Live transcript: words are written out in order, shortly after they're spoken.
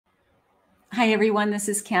Hi everyone, this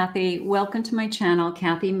is Kathy. Welcome to my channel,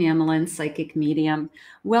 Kathy Mamelin, Psychic Medium.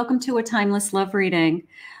 Welcome to a timeless love reading.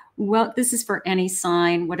 Well, this is for any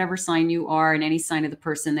sign, whatever sign you are, and any sign of the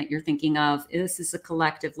person that you're thinking of. This is a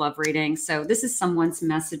collective love reading. So this is someone's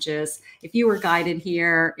messages. If you were guided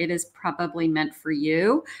here, it is probably meant for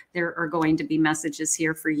you. There are going to be messages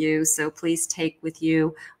here for you. So please take with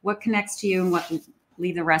you what connects to you and what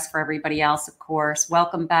leave the rest for everybody else, of course.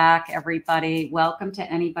 Welcome back, everybody. Welcome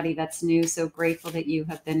to anybody that's new. So grateful that you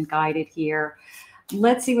have been guided here.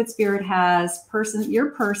 Let's see what Spirit has. Your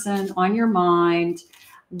person on your mind.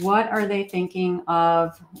 What are they thinking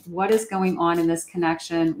of? What is going on in this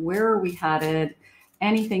connection? Where are we headed?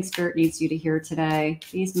 Anything Spirit needs you to hear today.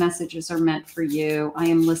 These messages are meant for you. I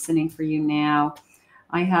am listening for you now.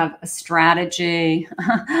 I have a strategy.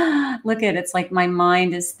 Look at it. It's like my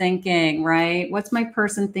mind is thinking, right? What's my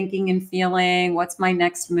person thinking and feeling? What's my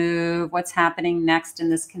next move? What's happening next in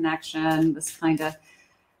this connection? This kind of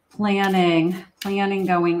planning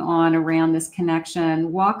going on around this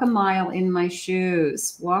connection. Walk a mile in my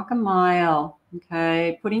shoes. Walk a mile.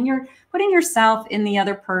 Okay. Putting yourself in the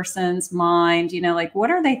other person's mind, like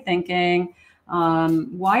what are they thinking?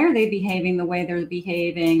 Why are they behaving the way they're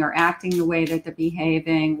behaving or acting the way that they're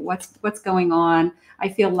behaving? What's going on? I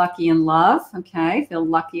feel lucky in love. Okay. I feel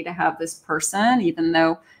lucky to have this person, even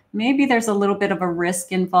though maybe there's a little bit of a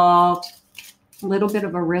risk involved,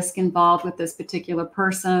 with this particular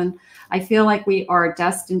person. I feel like we are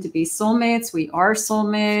destined to be soulmates. We are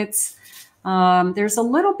soulmates. There's a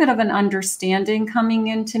little bit of an understanding coming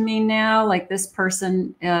into me now, like this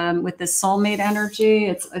person with this soulmate energy.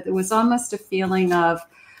 It was almost a feeling of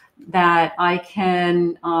that I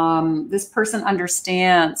can, this person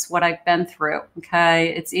understands what I've been through. Okay.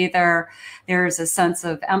 It's either there's a sense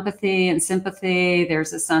of empathy and sympathy.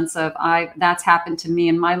 There's a sense of that's happened to me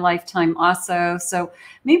in my lifetime also. So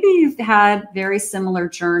maybe you've had very similar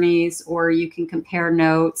journeys, or you can compare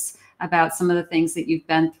notes about some of the things that you've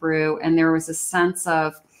been through. And there was a sense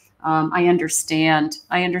of, I understand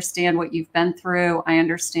what you've been through. I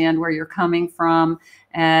understand where you're coming from.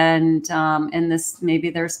 And this, maybe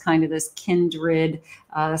there's kind of this kindred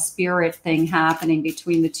spirit thing happening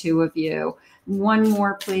between the two of you. One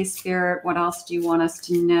more, please, Spirit. What else do you want us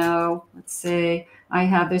to know? Let's see. I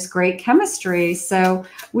have this great chemistry. So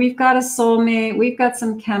we've got a soulmate. We've got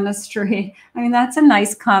some chemistry. I mean, that's a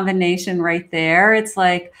nice combination right there. It's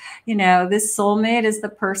like, this soulmate is the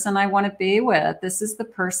person I want to be with. This is the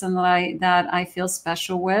person that I feel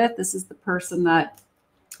special with. This is the person that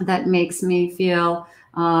makes me feel,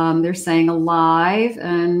 they're saying, alive.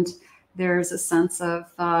 And there's a sense of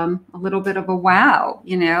a little bit of a wow,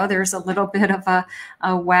 there's a little bit of a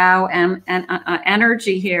wow and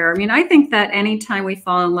energy here. I mean, I think that anytime we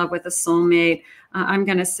fall in love with a soulmate, I'm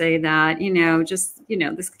going to say that,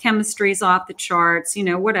 this chemistry is off the charts,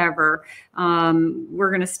 whatever. We're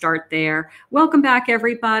going to start there. Welcome back,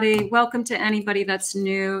 everybody. Welcome to anybody that's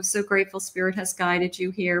new. So grateful Spirit has guided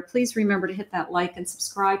you here. Please remember to hit that like and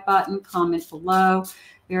subscribe button, comment below.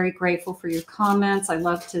 Very grateful for your comments. I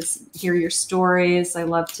love to hear your stories. I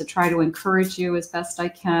love to try to encourage you as best I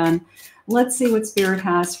can. Let's see what Spirit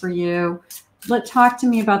has for you. Talk to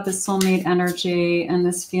me about the soulmate energy and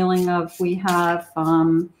this feeling of we have,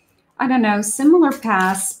 I don't know, similar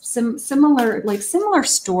pasts, similar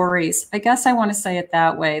stories. I guess I want to say it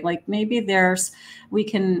that way. Like maybe we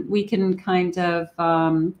can kind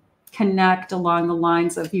of connect along the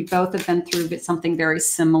lines of you both have been through something very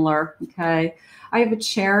similar. Okay. I have a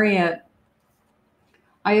Chariot.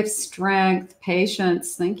 I have strength,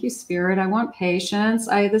 patience. Thank you, Spirit. I want patience.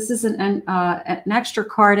 This is an extra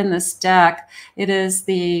card in this deck. It is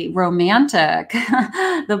the romantic,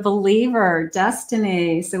 the believer,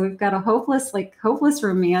 destiny. So we've got a hopeless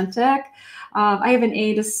romantic. I have an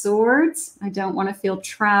 8 of Swords. I don't want to feel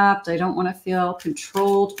trapped. I don't want to feel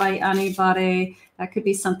controlled by anybody. That could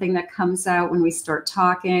be something that comes out when we start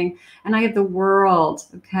talking. And I have the World.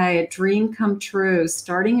 Okay, a dream come true,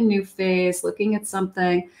 starting a new phase, looking at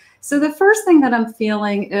something. So the first thing that I'm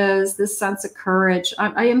feeling is this sense of courage.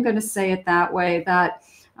 I am going to say it that way, that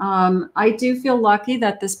I do feel lucky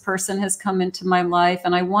that this person has come into my life,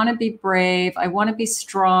 and I want to be brave. I want to be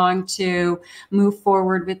strong to move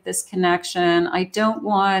forward with this connection. I don't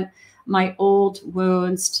want my old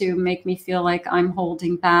wounds to make me feel like I'm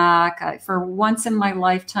holding back. For once in my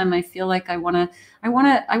lifetime, I feel like I want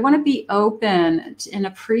to be open and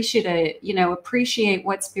appreciate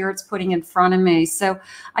what Spirit's putting in front of me. So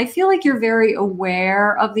I feel like you're very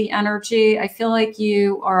aware of the energy. I feel like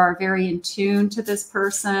you are very in tune to this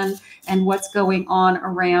person and what's going on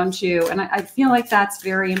around you. And I feel like that's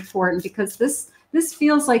very important, because this this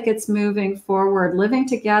feels like it's moving forward, living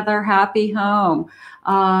together, happy home.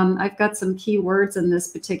 I've got some key words in this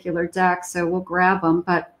particular deck, so we'll grab them,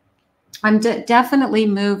 but I'm definitely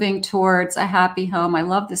moving towards a happy home. I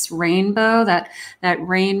love this rainbow, that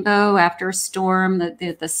rainbow after a storm,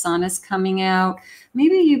 that the sun is coming out.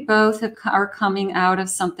 Maybe you both are coming out of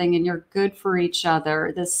something and you're good for each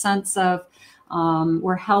other. This sense of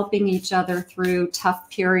we're helping each other through tough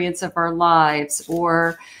periods of our lives,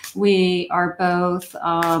 or we are both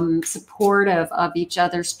supportive of each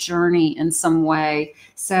other's journey in some way.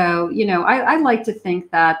 So, you know, I like to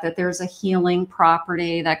think that there's a healing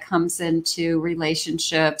property that comes into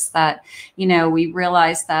relationships, that, you know, we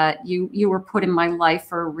realize that you were put in my life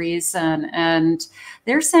for a reason. And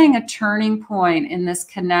they're saying a turning point in this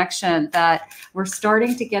connection, that we're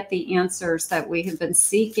starting to get the answers that we have been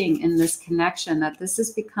seeking in this connection, that this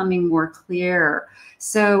is becoming more clear.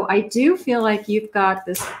 So I do feel like you've got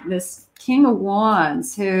this King of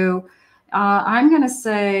Wands who I'm going to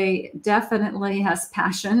say definitely has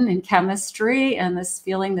passion and chemistry and this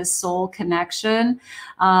feeling, this soul connection.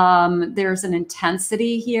 There's an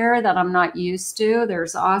intensity here that I'm not used to.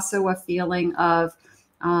 There's also a feeling of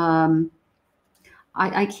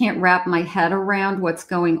I can't wrap my head around what's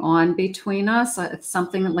going on between us. It's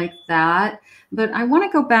something like that. But I want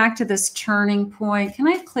to go back to this turning point. Can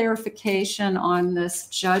I have clarification on this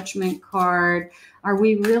Judgment card? Are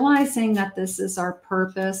we realizing that this is our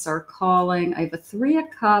purpose, our calling? I have a Three of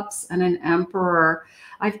Cups and an Emperor.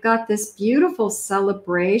 I've got this beautiful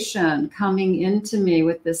celebration coming into me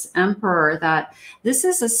with this Emperor, that this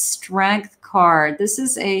is a strength card. This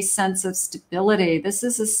is a sense of stability. This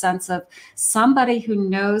is a sense of somebody who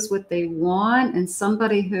knows what they want and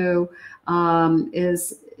somebody who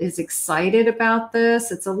is excited about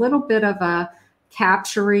this. It's a little bit of a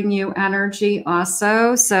capturing you energy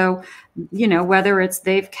also. So, you know, whether it's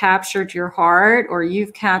they've captured your heart or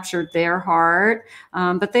you've captured their heart,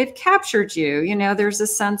 but they've captured you. You know, there's a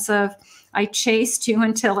sense of, I chased you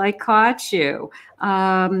until I caught you.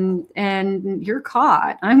 And you're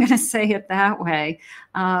caught. I'm going to say it that way.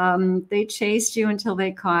 They chased you until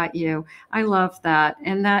they caught you. I love that.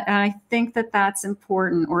 And I think that that's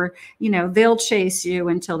important. Or, you know, they'll chase you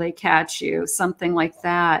until they catch you, something like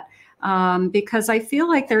that. Because I feel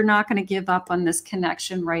like they're not going to give up on this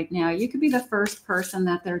connection right now. You could be the first person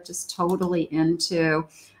that they're just totally into.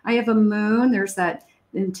 I have a Moon. There's that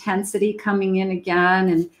intensity coming in again,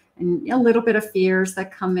 and a little bit of fears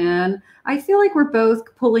that come in. I feel like we're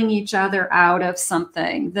both pulling each other out of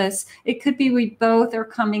something. It could be we both are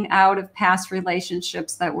coming out of past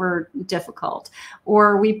relationships that were difficult,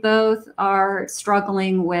 or we both are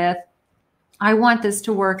struggling with, I want this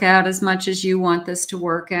to work out as much as you want this to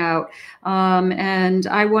work out. And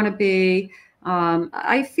I want to be,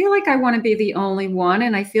 I feel like I want to be the only one.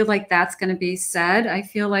 And I feel like that's going to be said. I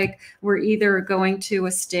feel like we're either going to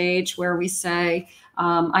a stage where we say,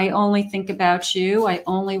 I only think about you. I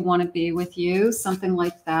only want to be with you, something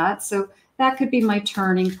like that. So that could be my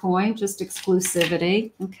turning point, just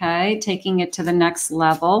exclusivity. Okay. Taking it to the next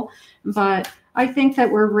level. But I think that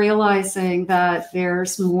we're realizing that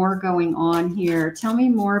there's more going on here. Tell me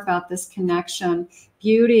more about this connection.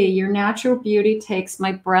 Beauty, your natural beauty takes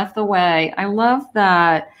my breath away. I love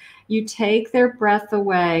that. You take their breath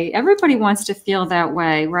away. Everybody wants to feel that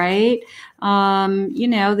way, right? You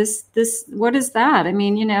know, what is that? I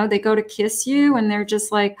mean, you know, they go to kiss you and they're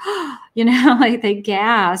just like, you know, like they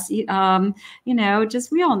gas, you know,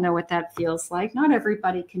 just, we all know what that feels like. Not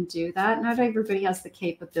everybody can do that. Not everybody has the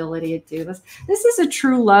capability to do this. This is a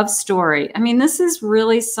true love story. I mean, this is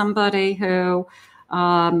really somebody who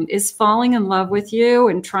is falling in love with you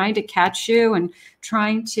and trying to catch you and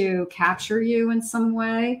trying to capture you in some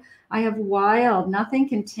way. I have Wild. Nothing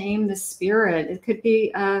can tame the spirit. It could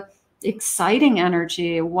be exciting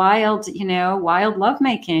energy, wild, you know, wild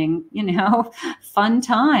lovemaking, you know, fun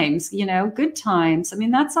times, you know, good times. I mean,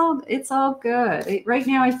 that's all, it's all good. Right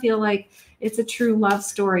now, I feel like it's a true love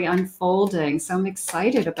story unfolding. So I'm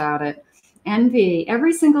excited about it. Envy.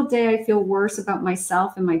 Every single day I feel worse about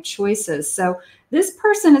myself and my choices. So this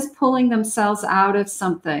person is pulling themselves out of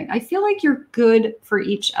something. I feel like you're good for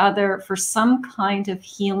each other for some kind of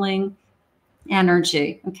healing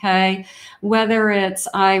energy. Okay. Whether it's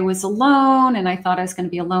I was alone and I thought I was going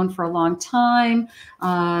to be alone for a long time.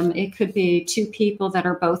 It could be two people that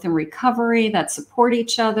are both in recovery that support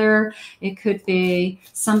each other. It could be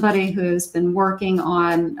somebody who's been working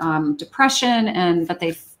on depression but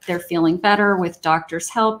they're feeling better with doctor's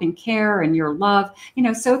help and care and your love, you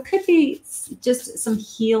know, so it could be just some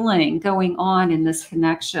healing going on in this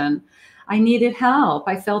connection. I needed help.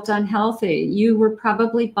 I felt unhealthy. You were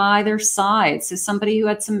probably by their side. So somebody who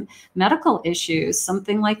had some medical issues,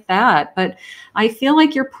 something like that. But I feel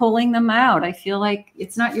like you're pulling them out. I feel like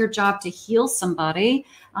it's not your job to heal somebody,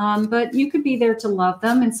 but you could be there to love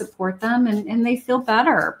them and support them, and they feel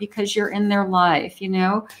better because you're in their life, you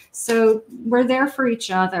know? So we're there for each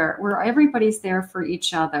other. Everybody's there for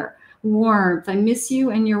each other. Warmth. I miss you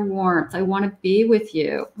and your warmth. I want to be with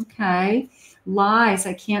you. Okay. Lies.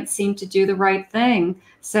 I can't seem to do the right thing.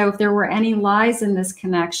 So if there were any lies in this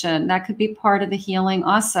connection, that could be part of the healing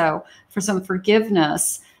also, for some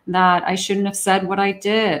forgiveness, that I shouldn't have said what I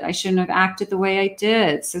did. I shouldn't have acted the way I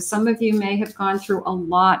did. So some of you may have gone through a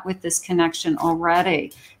lot with this connection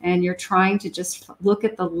already, and you're trying to just look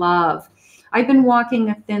at the love. I've been walking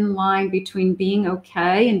a thin line between being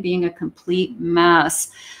okay and being a complete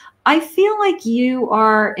mess. I feel like you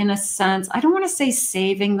are, in a sense, I don't want to say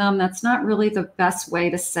saving them. That's not really the best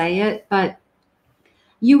way to say it, but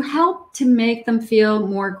you help to make them feel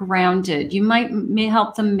more grounded. You may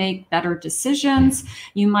help them make better decisions.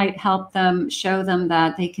 You might help them, show them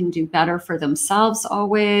that they can do better for themselves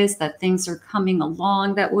always, that things are coming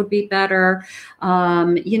along that would be better,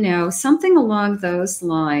 you know, something along those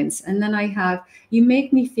lines. And then I have, you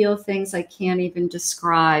make me feel things I can't even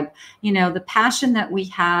describe. You know, the passion that we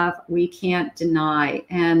have, we can't deny.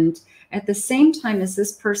 And at the same time as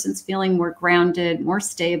this person's feeling more grounded, more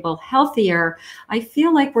stable, healthier, I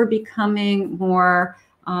feel like we're becoming more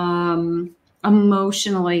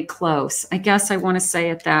emotionally close. I guess I want to say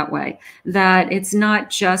it that way, that it's not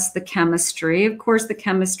just the chemistry. Of course, the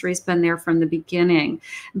chemistry's been there from the beginning,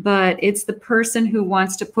 but it's the person who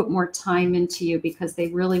wants to put more time into you because they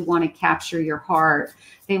really want to capture your heart.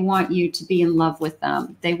 They want you to be in love with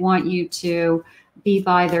them. They want you to be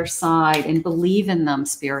by their side and believe in them,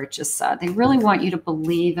 Spirit just said. They really want you to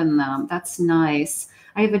believe in them. That's nice.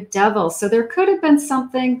 I have a devil. So there could have been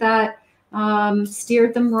something that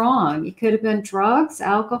steered them wrong. It could have been drugs,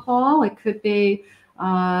 alcohol. It could be,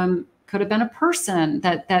 could have been a person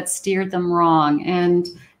that steered them wrong. And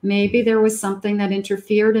maybe there was something that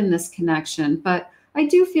interfered in this connection. But I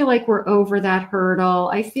do feel like we're over that hurdle.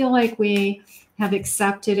 I feel like we have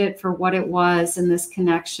accepted it for what it was in this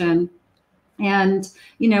connection. And,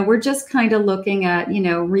 you know, we're just kind of looking at, you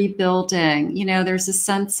know, rebuilding. You know, there's a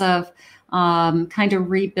sense of kind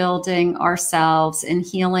of rebuilding ourselves and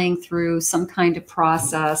healing through some kind of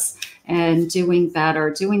process and doing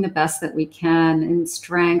better, doing the best that we can, and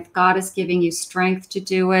strength. God is giving you strength to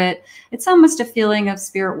do it. It's almost a feeling of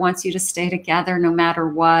Spirit wants you to stay together no matter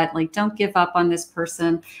what. Like, don't give up on this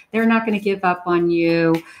person. They're not going to give up on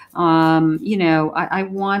you. You know, I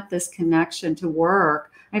want this connection to work.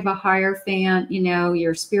 I have a higher fan, you know,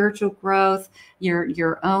 your spiritual growth,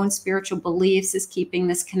 your own spiritual beliefs is keeping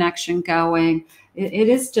this connection going. It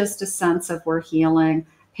is just a sense of we're healing.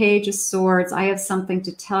 Page of Swords, I have something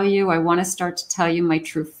to tell you. I want to start to tell you my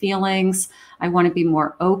true feelings. I want to be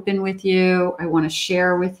more open with you. I want to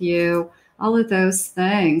share with you, all of those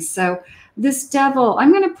things. So this devil,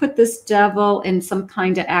 I'm going to put this devil in some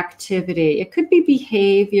kind of activity. It could be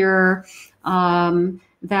behavior,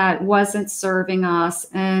 that wasn't serving us.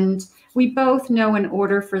 And we both know, in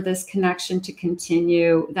order for this connection to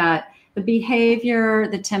continue, that the behavior,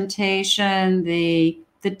 the temptation, the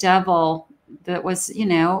devil that was, you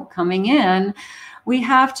know, coming in, we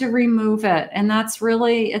have to remove it. And that's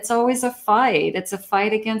really, it's always a fight. It's a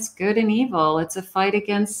fight against good and evil. It's a fight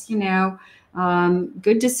against, you know,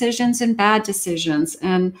 good decisions and bad decisions.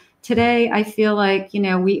 And today, I feel like, you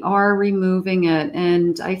know, we are removing it,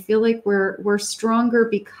 and I feel like we're stronger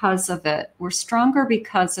because of it. We're stronger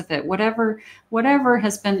because of it. Whatever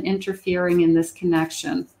has been interfering in this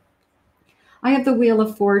connection. I have the Wheel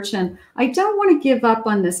of Fortune. I don't want to give up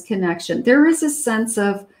on this connection. There is a sense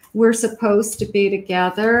of we're supposed to be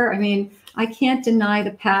together. I mean, I can't deny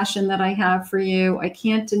the passion that I have for you. I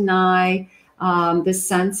can't deny the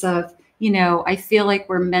sense of, you know, I feel like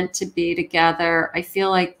we're meant to be together. I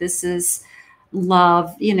feel like this is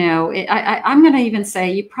love. You know, I'm going to even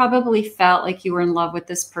say you probably felt like you were in love with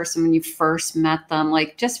this person when you first met them,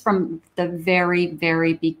 like just from the very,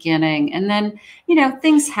 very beginning. And then, you know,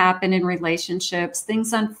 things happen in relationships,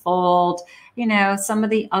 things unfold, you know, some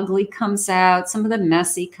of the ugly comes out, some of the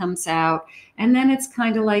messy comes out. And then it's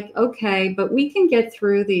kind of like, okay, but we can get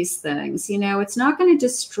through these things. You know, it's not going to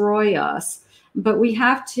destroy us. But we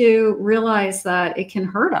have to realize that it can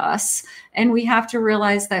hurt us, and we have to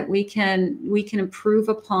realize that we can improve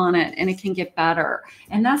upon it, and it can get better.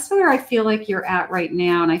 And that's where I feel like you're at right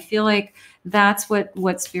now. And I feel like that's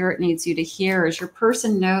what Spirit needs you to hear, is your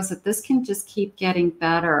person knows that this can just keep getting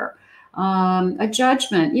better. A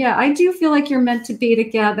judgment. Yeah, I do feel like you're meant to be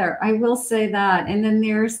together. I will say that. And then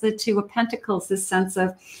there's the Two of Pentacles, this sense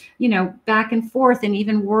of, you know, back and forth and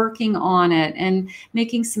even working on it and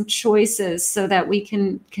making some choices so that we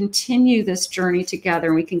can continue this journey together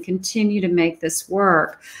and we can continue to make this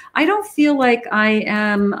work. I don't feel like I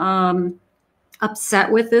am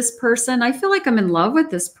upset with this person. I feel like I'm in love with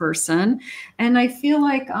this person. And I feel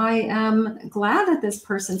like I am glad that this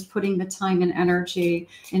person's putting the time and energy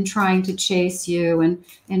in trying to chase you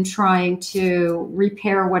and trying to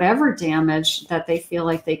repair whatever damage that they feel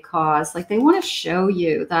like they caused. Like they want to show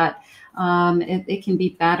you that it can be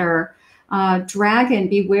better. Dragon,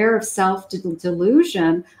 beware of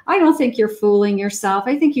self-delusion. I don't think you're fooling yourself.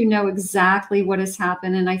 I think you know exactly what has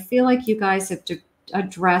happened. And I feel like you guys have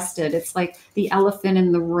addressed it. It's like the elephant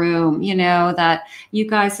in the room, you know, that you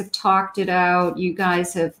guys have talked it out. You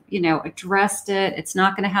guys have, you know, addressed it. It's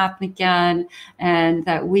not going to happen again. And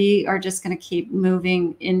that we are just going to keep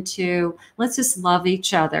moving into, let's just love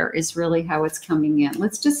each other is really how it's coming in.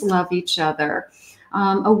 Let's just love each other.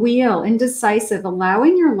 A wheel, indecisive,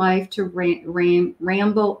 allowing your life to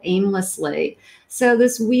ramble aimlessly. So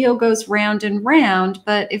this wheel goes round and round,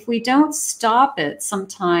 but if we don't stop it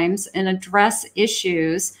sometimes and address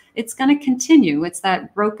issues, it's going to continue. It's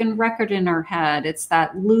that broken record in our head. It's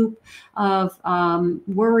that loop of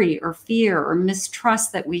worry or fear or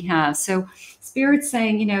mistrust that we have. So Spirit's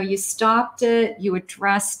saying, you know, you stopped it, you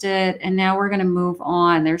addressed it, and now we're going to move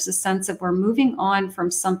on. There's a sense of we're moving on from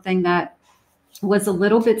something that was a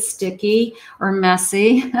little bit sticky or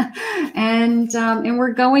messy. And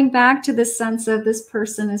we're going back to the sense of this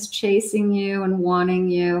person is chasing you and wanting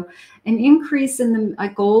you. An increase in a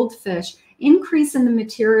goldfish, increase in the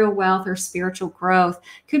material wealth or spiritual growth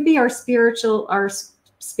could be our spiritual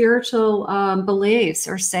beliefs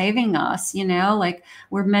are saving us, you know, like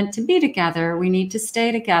we're meant to be together. We need to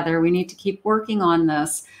stay together. We need to keep working on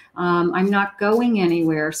this. I'm not going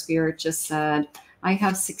anywhere, Spirit just said. I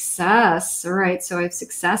have success. All right. So I have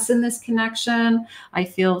success in this connection. I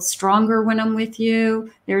feel stronger when I'm with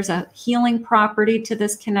you. There's a healing property to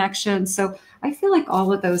this connection. So I feel like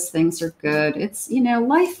all of those things are good. It's, you know,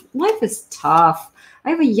 life is tough.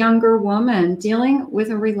 I have a younger woman dealing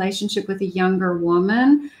with a relationship with a younger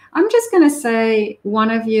woman. I'm just going to say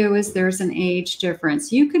one of you is there's an age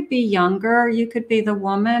difference. You could be younger. You could be the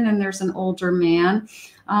woman and there's an older man.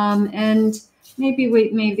 And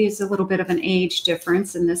maybe it's a little bit of an age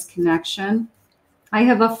difference in this connection. I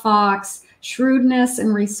have a fox, shrewdness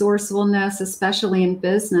and resourcefulness, especially in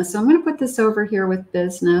business. So I'm going to put this over here with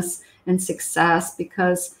business and success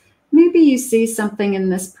because maybe you see something in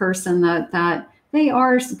this person that they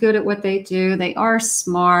are good at what they do. They are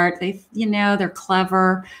smart. They're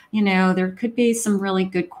clever. You know, there could be some really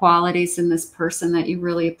good qualities in this person that you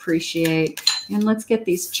really appreciate. And let's get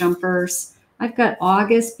these jumpers. I've got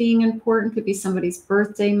August being important, could be somebody's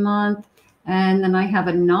birthday month. And then I have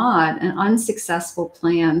a knot, an unsuccessful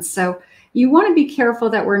plan. So you want to be careful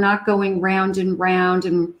that we're not going round and round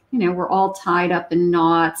and, you know, we're all tied up in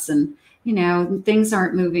knots and, you know, things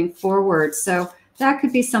aren't moving forward. So that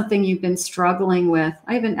could be something you've been struggling with.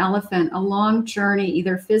 I have an elephant. A long journey,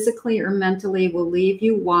 either physically or mentally, will leave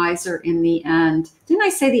you wiser in the end. Didn't I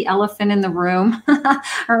say the elephant in the room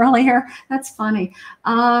earlier? That's funny.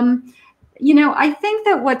 You know, I think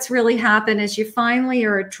that what's really happened is you finally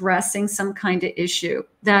are addressing some kind of issue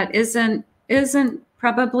that isn't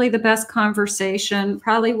probably the best conversation.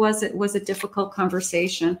 Probably was a difficult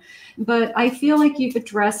conversation, but I feel like you've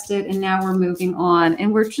addressed it and now we're moving on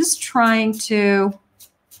and we're just trying to,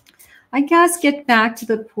 I guess, get back to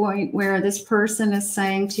the point where this person is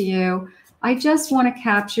saying to you, I just want to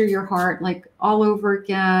capture your heart like all over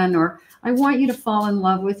again, or I want you to fall in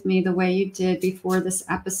love with me the way you did before this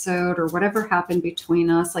episode or whatever happened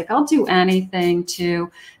between us. Like I'll do anything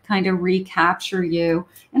to kind of recapture you.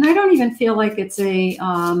 And I don't even feel like it's a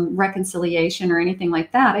reconciliation or anything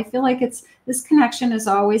like that. I feel like this connection has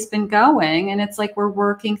always been going and it's like we're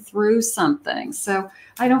working through something. So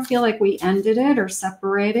I don't feel like we ended it or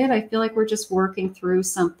separated. I feel like we're just working through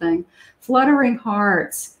something. Fluttering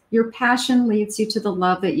hearts. Your passion leads you to the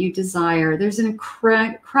love that you desire. There's an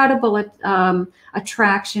incredible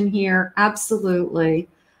attraction here. Absolutely.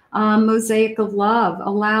 Mosaic of love.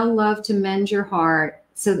 Allow love to mend your heart,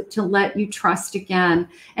 so to let you trust again.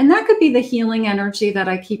 And that could be the healing energy that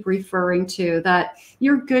I keep referring to, that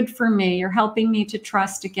you're good for me. You're helping me to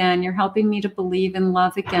trust again. You're helping me to believe in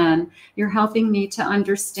love again. You're helping me to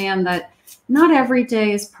understand that not every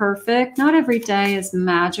day is perfect. Not every day is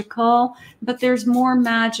magical, but there's more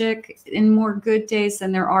magic and more good days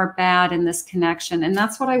than there are bad in this connection. And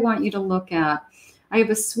that's what I want you to look at. I have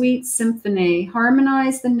a sweet symphony.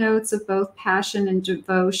 Harmonize the notes of both passion and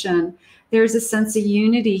devotion. There's a sense of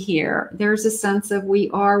unity here. There's a sense of we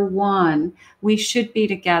are one. We should be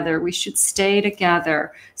together. We should stay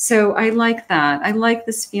together. So I like that. I like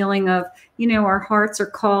this feeling of, you know, our hearts are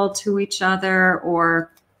called to each other, or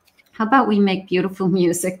how about we make beautiful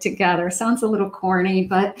music together? Sounds a little corny,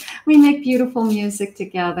 but we make beautiful music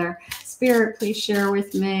together. Spirit, please share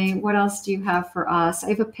with me. What else do you have for us? I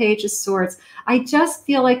have a Page of Swords. I just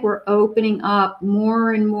feel like we're opening up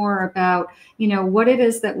more and more about, you know, what it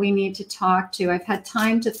is that we need to talk to. I've had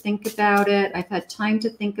time to think about it. I've had time to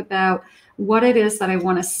think about what it is that I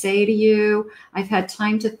want to say to you. I've had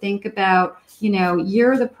time to think about, you know,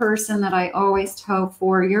 you're the person that I always hope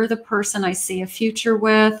for. You're the person I see a future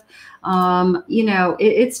with. You know,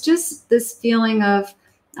 it's just this feeling of,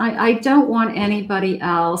 I don't want anybody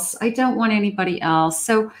else. I don't want anybody else.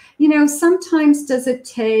 So, you know, sometimes does it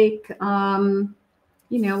take, you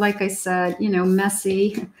know, like I said, you know,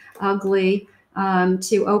 messy, ugly,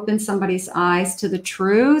 to open somebody's eyes to the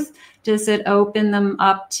truth? Does it open them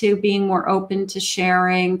up to being more open to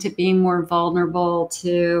sharing, to being more vulnerable,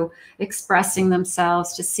 to expressing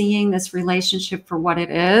themselves, to seeing this relationship for what it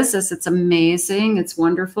is, as it's amazing, it's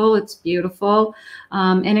wonderful, it's beautiful,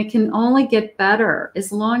 and it can only get better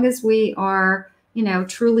as long as we are, you know,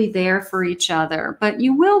 truly there for each other. But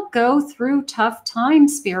you will go through tough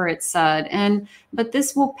times, Spirit said, but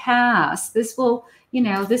this will pass. This will, you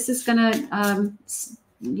know, this is going to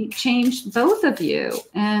change both of you.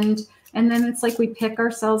 And then it's like we pick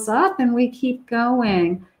ourselves up and we keep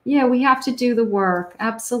going. Yeah, we have to do the work.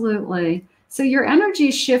 Absolutely. So your energy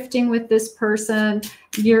is shifting with this person.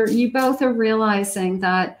 You both are realizing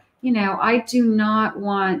that, you know, I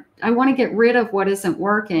want to get rid of what isn't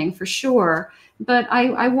working for sure. But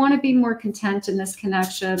I want to be more content in this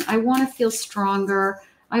connection. I want to feel stronger.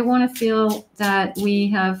 I want to feel that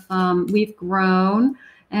we've grown.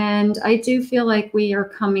 And I do feel like we are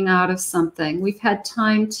coming out of something. We've had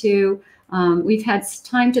time to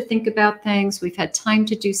think about things. We've had time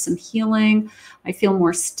to do some healing. I feel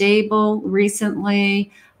more stable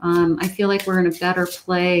recently. I feel like we're in a better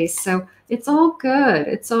place. So it's all good.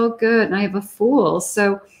 It's all good. And I have a Fool.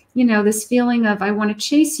 So, you know, this feeling of I want to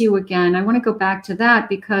chase you again. I want to go back to that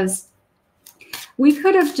because we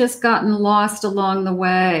could have just gotten lost along the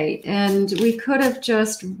way, and we could have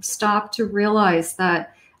just stopped to realize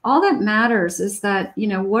that all that matters is that, you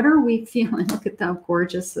know, what are we feeling? Look at how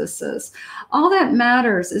gorgeous this is. All that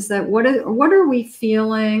matters is that what are we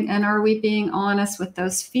feeling, and are we being honest with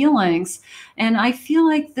those feelings? And I feel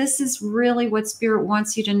like this is really what Spirit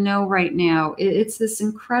wants you to know right now. It's this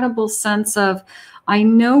incredible sense of, I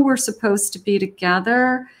know we're supposed to be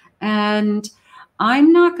together, and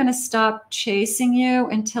I'm not going to stop chasing you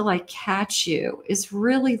until I catch you, is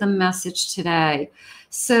really the message today.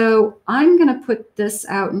 So I'm going to put this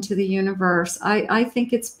out into the universe. I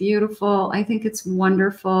think it's beautiful. I think it's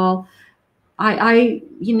wonderful. You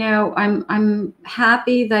know, I'm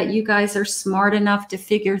happy that you guys are smart enough to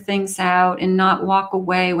figure things out and not walk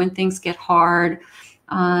away when things get hard.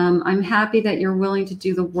 I'm happy that you're willing to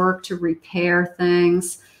do the work to repair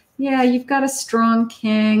things. Yeah, you've got a strong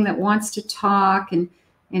king that wants to talk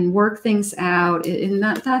and work things out, and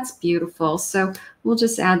that's beautiful. So we'll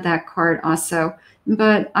just add that card also.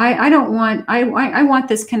 But I want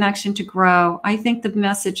this connection to grow. I think the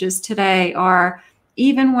messages today are,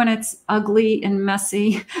 even when it's ugly and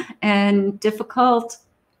messy and difficult,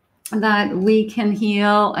 that we can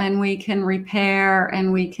heal and we can repair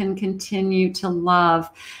and we can continue to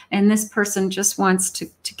love. And this person just wants to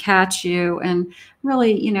catch you and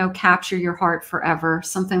really, you know, capture your heart forever,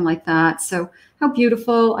 something like that. So how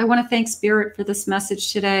beautiful. I want to thank Spirit for this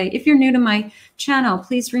message today. If you're new to my channel,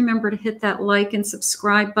 please remember to hit that like and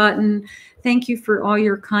subscribe button. Thank you for all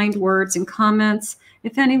your kind words and comments.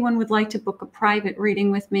 If anyone would like to book a private reading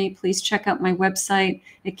with me, please check out my website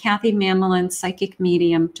at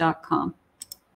KathyMammelonPsychicMedium.com.